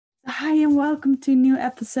Hi, and welcome to a new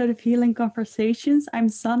episode of Healing Conversations. I'm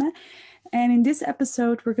Sanne, and in this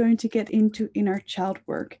episode, we're going to get into inner child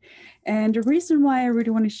work. And the reason why I really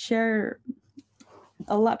want to share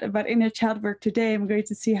a lot about inner child work today, I'm going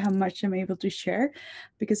to see how much I'm able to share,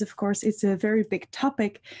 because of course, it's a very big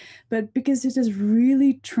topic, but because it has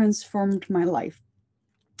really transformed my life.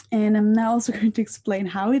 And I'm now also going to explain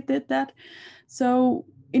how it did that. So,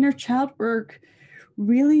 inner child work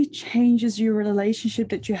really changes your relationship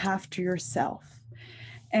that you have to yourself.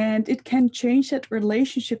 And it can change that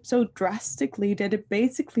relationship so drastically that it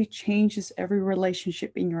basically changes every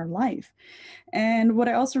relationship in your life. And what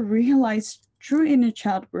I also realized through inner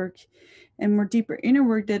child work and more deeper inner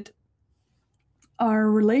work, that our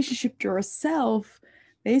relationship to ourself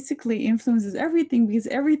basically influences everything, because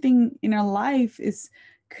everything in our life is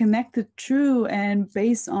connected through and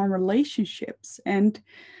based on relationships. And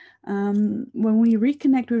when we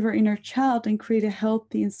reconnect with our inner child and create a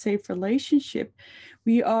healthy and safe relationship,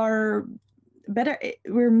 we are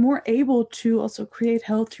we're more able to also create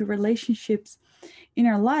healthy relationships in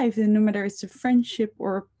our life. And no matter it's a friendship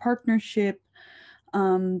or a partnership,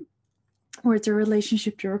 um, or it's a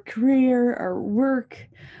relationship to our career or work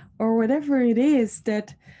or whatever it is,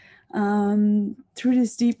 that through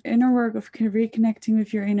this deep inner work of reconnecting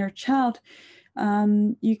with your inner child,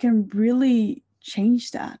 you can really change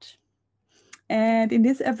that. And in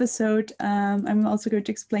this episode, I'm also going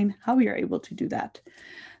to explain how we are able to do that.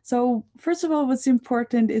 So, first of all, what's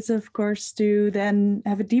important is, of course, to then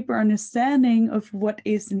have a deeper understanding of what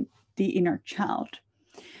is the inner child.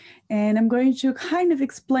 And I'm going to kind of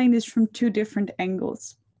explain this from two different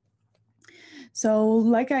angles. So,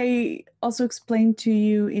 like I also explained to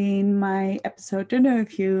you in my episode, I don't know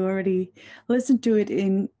if you already listened to it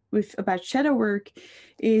in with about shadow work,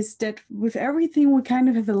 is that with everything we kind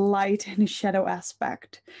of have a light and a shadow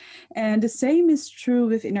aspect. And the same is true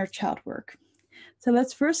with inner child work. So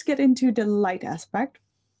let's first get into the light aspect,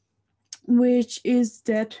 which is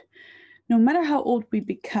that no matter how old we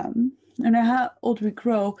become, no matter how old we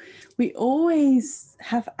grow, we always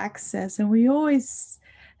have access, and we always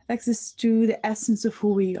have access to the essence of who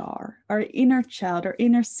we are, our inner child, our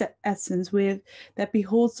inner essence with that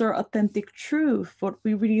beholds our authentic truth, what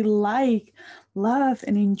we really like, love,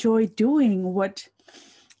 and enjoy doing, what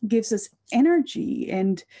gives us energy,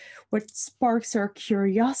 and what sparks our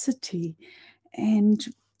curiosity, and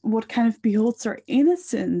what kind of beholds our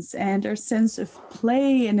innocence and our sense of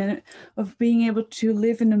play, and of being able to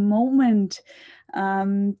live in a moment,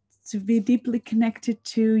 to be deeply connected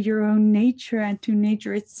to your own nature and to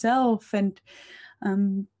nature itself. And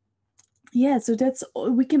yeah, so that's,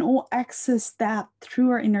 we can all access that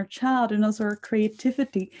through our inner child, and also our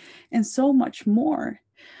creativity and so much more.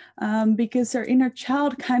 Because our inner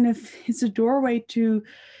child kind of is a doorway to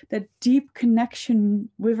that deep connection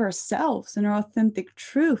with ourselves and our authentic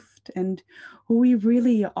truth and who we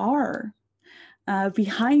really are,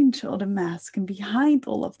 behind all the mask and behind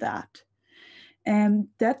all of that. And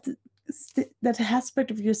that aspect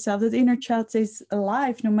of yourself, that inner child, stays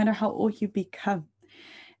alive no matter how old you become.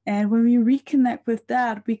 And when we reconnect with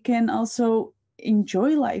that, we can also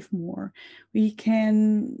enjoy life more. We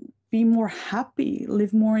can be more happy,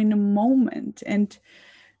 live more in the moment, and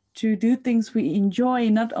to do things we enjoy,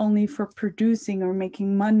 not only for producing or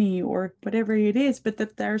making money or whatever it is, but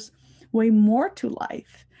that there's way more to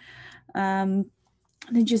life, than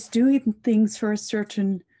just doing things for a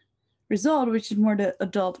certain result, which is more the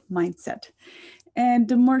adult mindset. And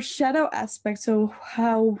the more shadow aspect, so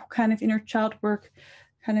how kind of inner child work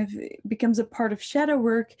kind of becomes a part of shadow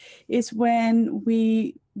work, is when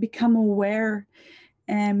we become aware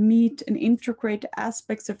and meet and integrate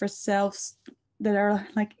aspects of ourselves that are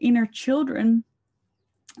like inner children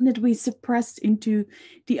that we suppressed into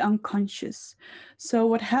the unconscious. So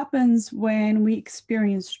what happens when we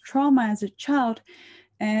experience trauma as a child?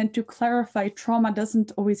 And to clarify, trauma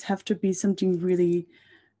doesn't always have to be something really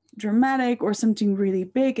dramatic or something really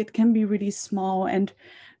big. It can be really small. And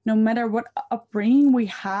no matter what upbringing we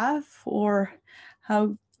have or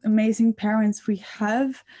how amazing parents we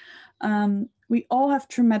have, we all have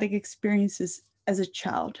traumatic experiences as a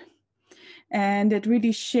child. And that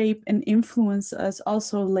really shape and influence us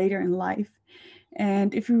also later in life.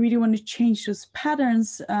 And if we really want to change those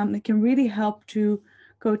patterns, it can really help to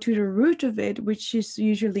go to the root of it, which is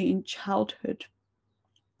usually in childhood.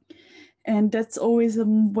 And that's always a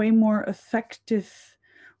way more effective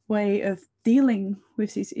way of dealing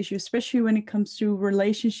with these issues, especially when it comes to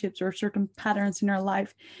relationships or certain patterns in our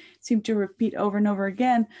life seem to repeat over and over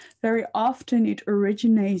again. Very often it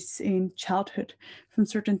originates in childhood from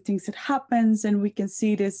certain things that happens, and we can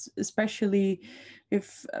see this especially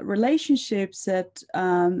if relationships that,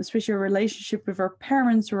 especially a relationship with our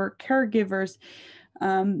parents or caregivers,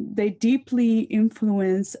 they deeply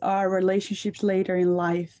influence our relationships later in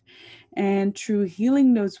life. And through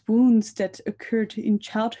healing those wounds that occurred in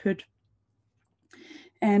childhood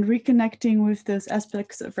and reconnecting with those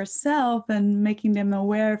aspects of ourselves and making them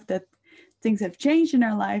aware of that things have changed in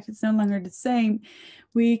our life, it's no longer the same,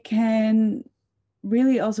 we can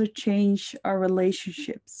really also change our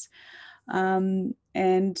relationships.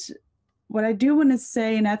 And what I do want to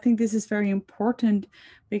say, and I think this is very important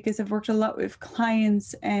because I've worked a lot with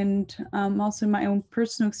clients and also my own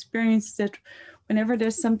personal experience, that whenever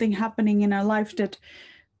there's something happening in our life that,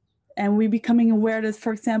 and we becoming aware that,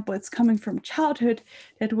 for example, it's coming from childhood,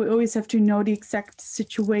 that we always have to know the exact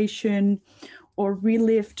situation or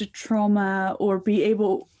relive the trauma or be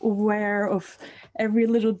aware of every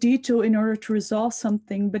little detail in order to resolve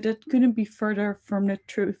something, but that couldn't be further from the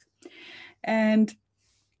truth. And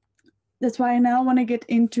that's why I now want to get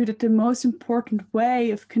into that the most important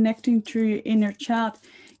way of connecting to your inner child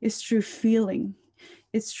is through feeling.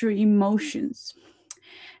 It's through emotions.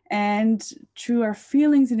 And through our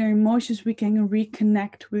feelings and our emotions, we can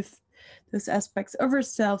reconnect with those aspects of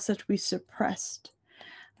ourselves that we suppressed.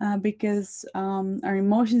 Because our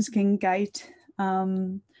emotions can guide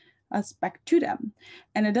us back to them.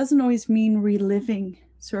 And it doesn't always mean reliving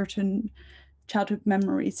certain childhood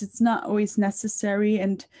memories. It's not always necessary.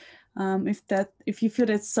 And if you feel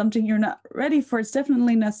that's something you're not ready for, it's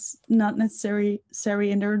definitely not necessary.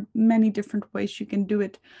 And there are many different ways you can do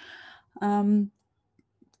it.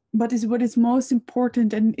 But what is most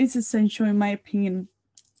important and is essential, in my opinion,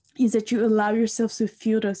 is that you allow yourself to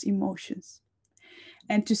feel those emotions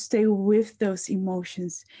and to stay with those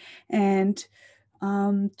emotions, and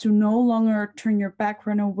to no longer turn your back,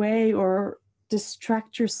 run away, or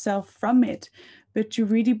distract yourself from it, but to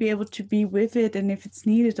really be able to be with it. And if it's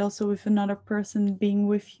needed, also with another person being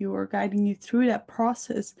with you or guiding you through that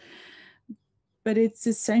process. But it's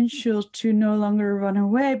essential to no longer run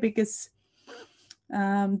away, because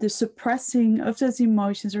the suppressing of those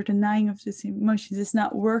emotions or denying of those emotions is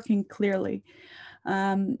not working clearly.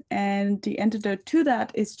 And the antidote to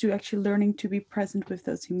that is to actually learning to be present with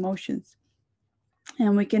those emotions.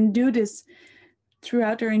 And we can do this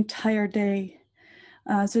throughout our entire day.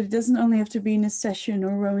 So it doesn't only have to be in a session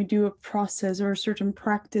or when we do a process or a certain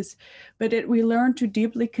practice, but that we learn to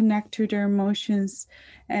deeply connect to their emotions,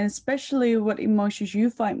 and especially what emotions you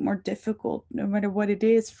find more difficult, no matter what it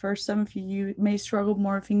is. For some of you, you may struggle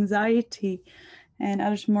more with anxiety, and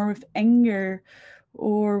others more with anger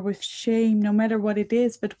or with shame, no matter what it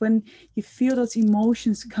is. But when you feel those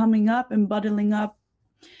emotions coming up and bottling up,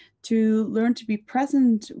 to learn to be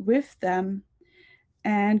present with them,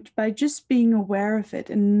 and by just being aware of it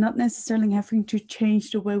and not necessarily having to change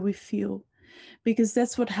the way we feel. Because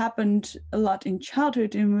that's what happened a lot in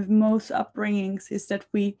childhood and with most upbringings, is that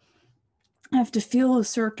we have to feel a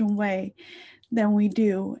certain way than we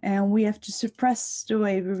do, and we have to suppress the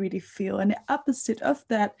way we really feel. And the opposite of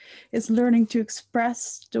that is learning to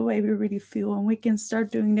express the way we really feel. And we can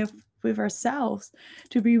start doing that with ourselves,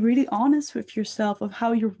 to be really honest with yourself of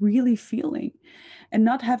how you're really feeling, and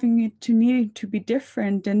not having it to needing to be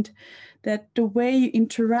different. And that the way you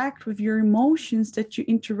interact with your emotions, that you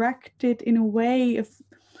interact it in a way of,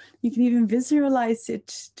 you can even visualize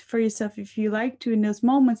it for yourself if you like to in those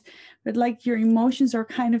moments, but like your emotions are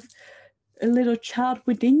kind of a little child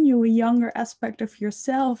within you, a younger aspect of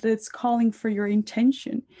yourself that's calling for your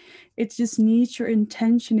intention. It just needs your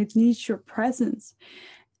intention, it needs your presence.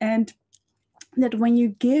 And that when you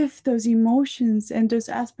give those emotions and those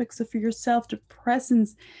aspects of yourself the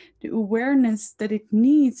presence, the awareness that it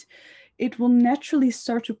needs, it will naturally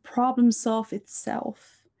start to problem solve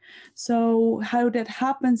itself. So how that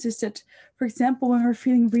happens is that, for example, when we're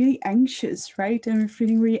feeling really anxious, right? And we're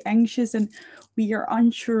feeling really anxious and we are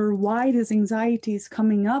unsure why this anxiety is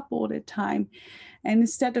coming up all the time. And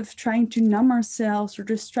instead of trying to numb ourselves or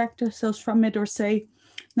distract ourselves from it or say,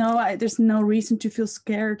 no, there's no reason to feel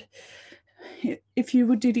scared. If you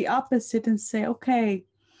would do the opposite and say, okay,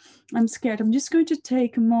 I'm scared, I'm just going to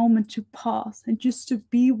take a moment to pause and just to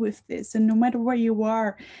be with this. And no matter where you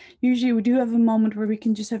are, usually we do have a moment where we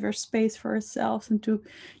can just have our space for ourselves and to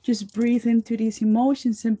just breathe into these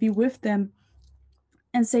emotions and be with them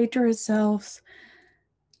and say to ourselves,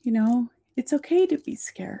 it's okay to be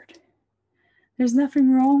scared. There's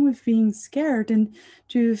nothing wrong with being scared, and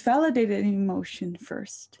to validate an emotion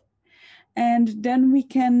first. And then we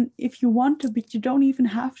can, if you want to, but you don't even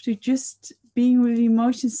have to, just being with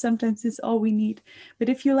emotions sometimes is all we need. But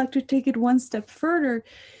if you like to take it one step further,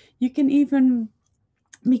 you can even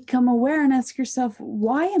become aware and ask yourself,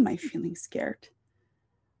 why am I feeling scared?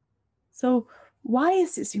 So why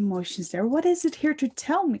is this emotions there? What is it here to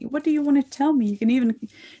tell me? What do you want to tell me? You can even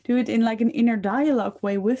do it in like an inner dialogue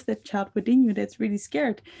way with that child within you that's really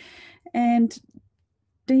scared. And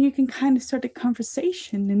then you can kind of start a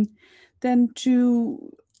conversation, and then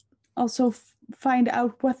to also find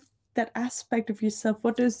out what that aspect of yourself,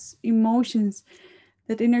 what those emotions,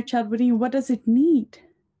 that inner child within you, what does it need?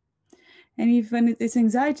 And even it is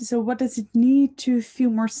anxiety, so what does it need to feel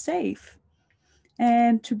more safe?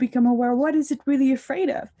 And to become aware, what is it really afraid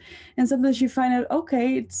of? And sometimes you find out,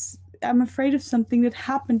 okay, I'm afraid of something that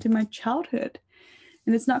happened in my childhood,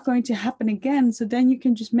 and it's not going to happen again. So then you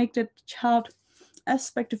can just make that child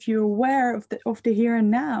aspect of you aware of the here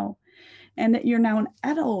and now, and that you're now an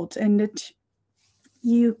adult, and that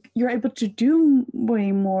you're able to do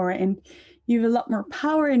way more, and you have a lot more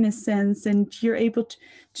power in a sense, and you're able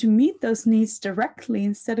to meet those needs directly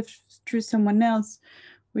instead of through someone else,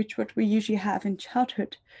 which what we usually have in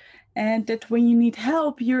childhood. And that when you need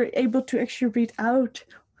help, you're able to actually reach out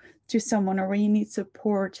to someone, or when you need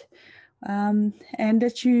support, and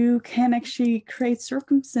that you can actually create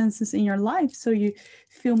circumstances in your life so you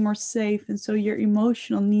feel more safe, and so your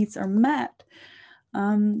emotional needs are met.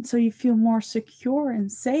 So you feel more secure and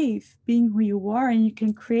safe being who you are, and you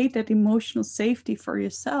can create that emotional safety for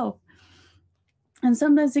yourself. And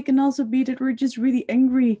sometimes it can also be that we're just really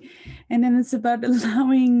angry, and then it's about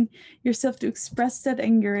allowing yourself to express that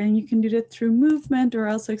anger, and you can do that through movement, or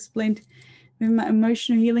also explained in my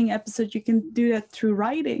emotional healing episode, you can do that through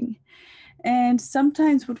writing. And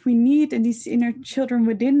sometimes what we need, and these inner children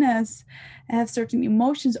within us have certain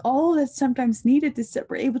emotions, all that's sometimes needed is that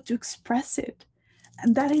we're able to express it.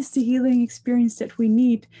 And that is the healing experience that we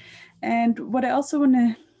need. And what I also want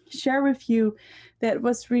to share with you that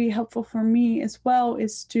was really helpful for me as well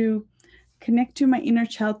is to connect to my inner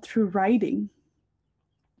child through writing.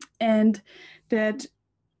 And that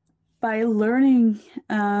by learning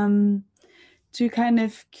to kind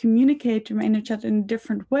of communicate to my inner child in a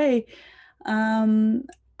different way,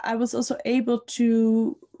 I was also able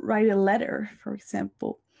to write a letter, for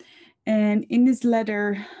example. And in this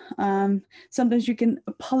letter, sometimes you can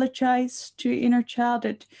apologize to your inner child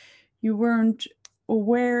that you weren't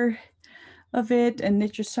aware of it, and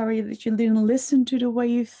that you're sorry that you didn't listen to the way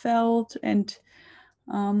you felt. And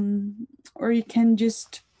or you can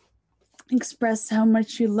just express how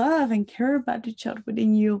much you love and care about the child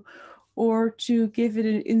within you, or to give it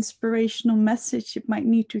an inspirational message it might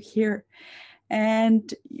need to hear.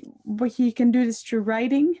 And what you can do this through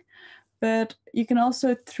writing, but you can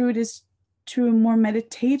also through this to a more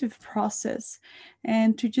meditative process,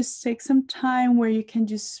 and to just take some time where you can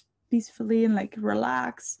just peacefully and like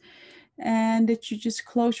relax, and that you just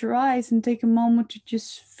close your eyes and take a moment to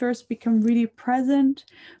just first become really present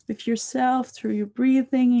with yourself through your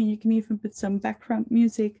breathing. And you can even put some background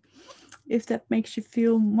music if that makes you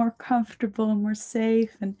feel more comfortable and more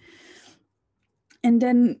safe. And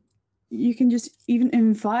then you can just even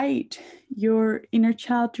invite your inner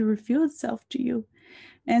child to reveal itself to you.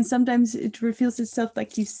 And sometimes it reveals itself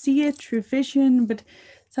like you see it through vision, but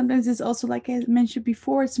sometimes it's also, like I mentioned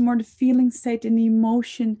before, it's more the feeling state and the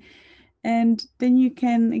emotion. And then you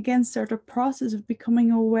can again start a process of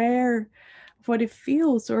becoming aware of what it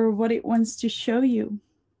feels or what it wants to show you.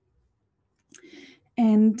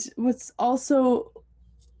 And what's also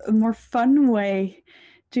a more fun way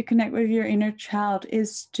to connect with your inner child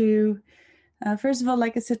is to, first of all,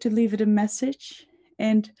 like I said, to leave it a message.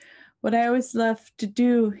 And what I always love to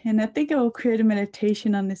do, and I think I will create a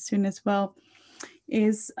meditation on this soon as well,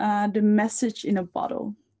 is the message in a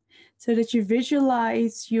bottle. So that you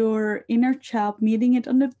visualize your inner child meeting it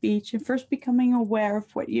on the beach, and first becoming aware of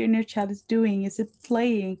what your inner child is doing. Is it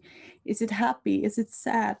playing? Is it happy? Is it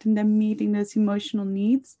sad? And then meeting those emotional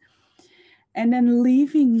needs. And then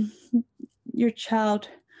leaving your child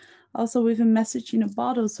also with a message in a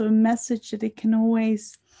bottle. So a message that it can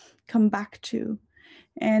always come back to.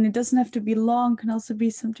 And it doesn't have to be long, it can also be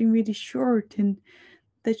something really short, and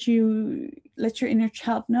that you let your inner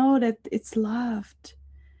child know that it's loved.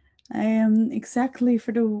 I am exactly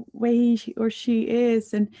for the way he or she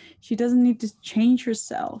is, and she doesn't need to change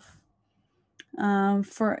herself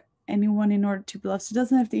for anyone in order to be loved. She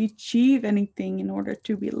doesn't have to achieve anything in order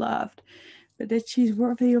to be loved, but that she's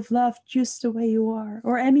worthy of love just the way you are,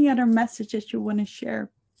 or any other message that you want to share.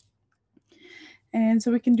 And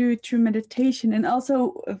so we can do it through meditation. And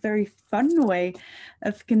also a very fun way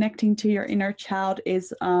of connecting to your inner child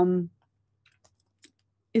is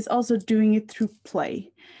is also doing it through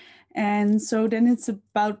play. And so then it's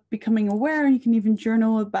about becoming aware, and you can even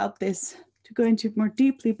journal about this to go into it more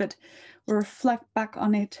deeply, but reflect back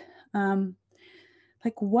on it.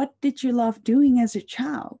 Like, what did you love doing as a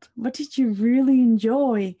child? What did you really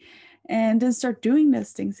enjoy? And then start doing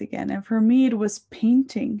those things again. And for me, it was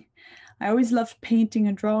painting. I always loved painting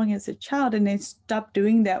and drawing as a child, and I stopped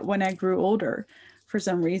doing that when I grew older for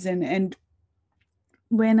some reason. And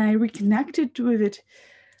when I reconnected with it,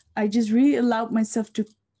 I just really allowed myself to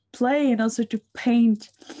play and also to paint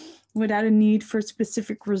without a need for a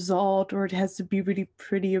specific result, or it has to be really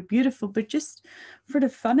pretty or beautiful, but just for the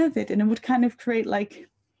fun of it. And it would kind of create, like,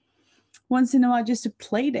 once in a while, just a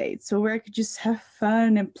play date, so where I could just have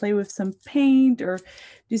fun and play with some paint or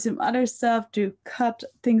do some other stuff, to cut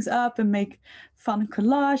things up and make fun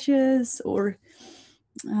collages, or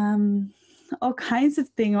all kinds of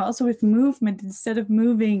things. Also with movement, instead of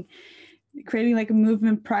moving, creating like a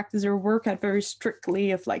movement practice or workout very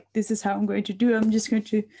strictly of like, this is how I'm going to do it. I'm just going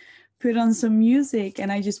to put on some music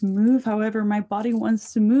and I just move however my body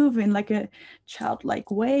wants to move, in like a childlike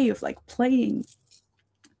way of like playing.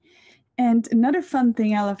 And another fun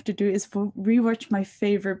thing I love to do is rewatch my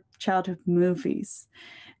favorite childhood movies.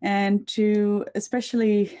 And to,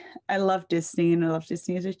 especially, I love Disney, and I love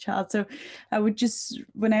Disney as a child. So I would just,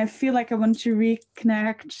 when I feel like I want to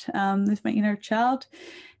reconnect with my inner child,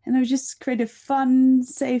 and I would just create a fun,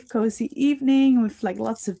 safe, cozy evening with like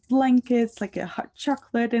lots of blankets, like a hot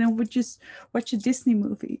chocolate, and I would just watch a Disney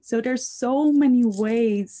movie. So there's so many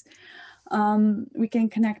ways we can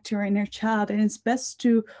connect to our inner child, and it's best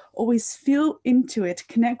to always feel into it,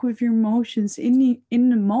 connect with your emotions in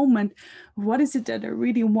the moment. What is it that I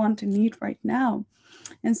really want and need right now?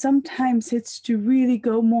 And sometimes it's to really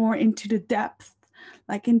go more into the depth,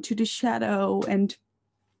 like into the shadow, and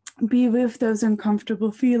be with those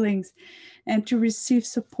uncomfortable feelings, and to receive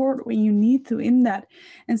support when you need to in that.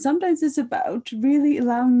 And sometimes it's about really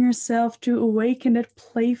allowing yourself to awaken that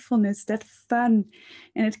playfulness, that fun,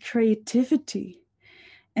 and that creativity,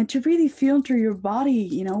 and to really feel through your body,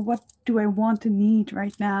 you know, what do I want and need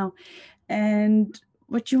right now? And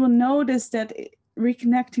what you will notice, that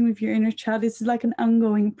reconnecting with your inner child is like an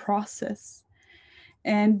ongoing process.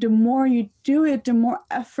 And the more you do it, the more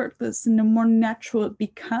effortless and the more natural it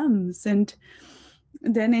becomes. And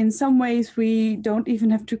then in some ways, we don't even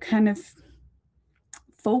have to kind of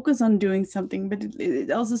focus on doing something, but it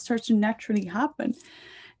also starts to naturally happen.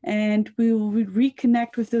 And we will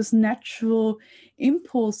reconnect with those natural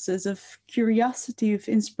impulses of curiosity, of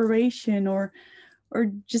inspiration, or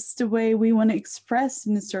just the way we want to express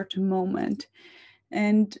in a certain moment.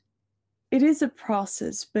 And it is a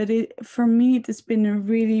process, but for me, it has been a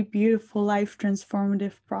really beautiful, life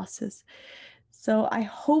transformative process. So I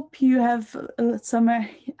hope you have some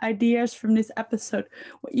ideas from this episode,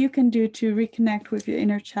 what you can do to reconnect with your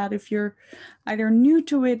inner child if you're either new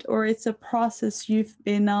to it or it's a process you've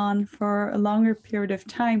been on for a longer period of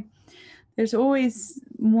time. There's always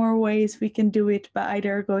more ways we can do it, by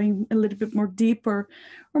either going a little bit more deeper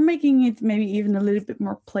or making it maybe even a little bit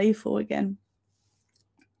more playful again,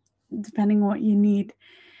 depending on what you need.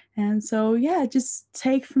 And so, yeah, just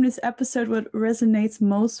take from this episode what resonates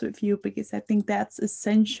most with you, because I think that's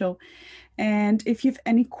essential. And if you have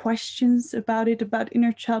any questions about it, about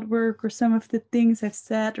inner child work, or some of the things I've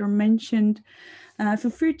said or mentioned,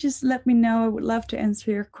 feel free to just let me know. I would love to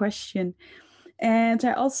answer your question. And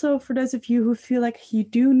I also, for those of you who feel like you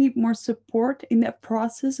do need more support in that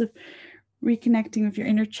process of reconnecting with your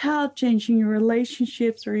inner child, changing your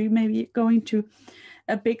relationships, or you may be going to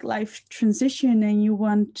a big life transition and you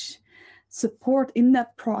want support in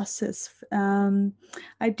that process,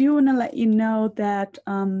 I do want to let you know that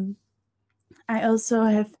I also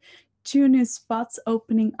have 2 new spots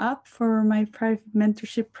opening up for my private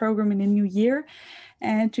mentorship program in the new year.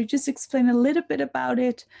 And to just explain a little bit about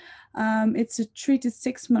it, it's a 3 to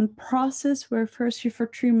 6 month process where firstly for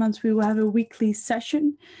 3 months we will have a weekly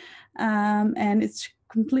session, and it's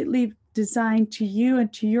completely designed to you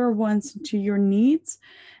and to your wants and to your needs.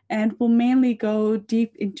 And we'll mainly go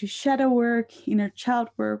deep into shadow work, inner child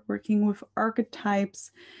work, working with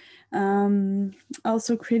archetypes,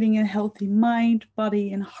 also creating a healthy mind,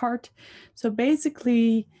 body, and heart. So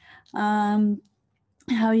basically, how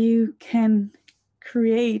you can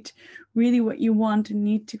create really what you want and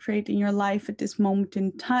need to create in your life at this moment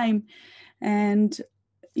in time. And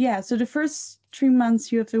yeah, so the first 3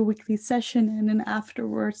 months you have a weekly session, and then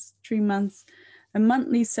afterwards 3 months a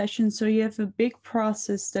monthly session. So you have a big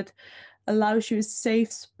process that allows you a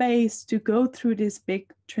safe space to go through this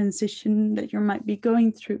big transition that you might be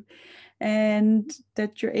going through. and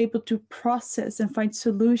that you're able to process and find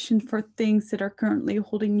solution for things that are currently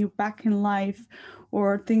holding you back in life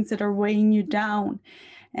or things that are weighing you down.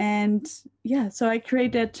 And yeah, so I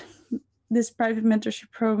created this private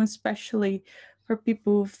mentorship program especially for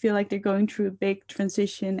people who feel like they're going through a big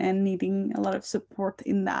transition and needing a lot of support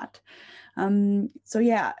in that. So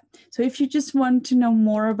yeah, so if you just want to know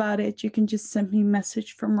more about it, you can just send me a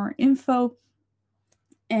message for more info.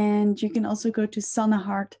 And you can also go to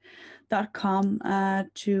sannehart.com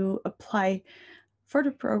to apply for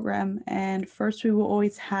the program. And first, we will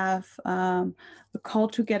always have a call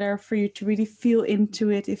together for you to really feel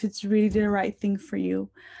into it if it's really the right thing for you.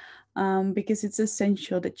 Because it's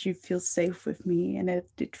essential that you feel safe with me and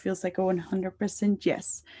it feels like a 100%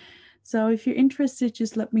 yes. So if you're interested,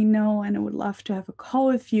 just let me know, and I would love to have a call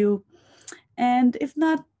with you. And if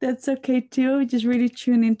not, that's okay too. Just really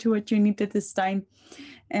tune into what you need at this time.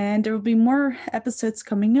 And there will be more episodes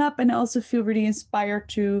coming up, and I also feel really inspired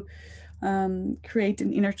to create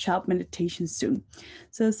an inner child meditation soon.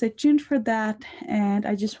 So stay tuned for that. And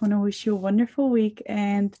I just want to wish you a wonderful week,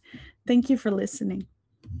 and thank you for listening.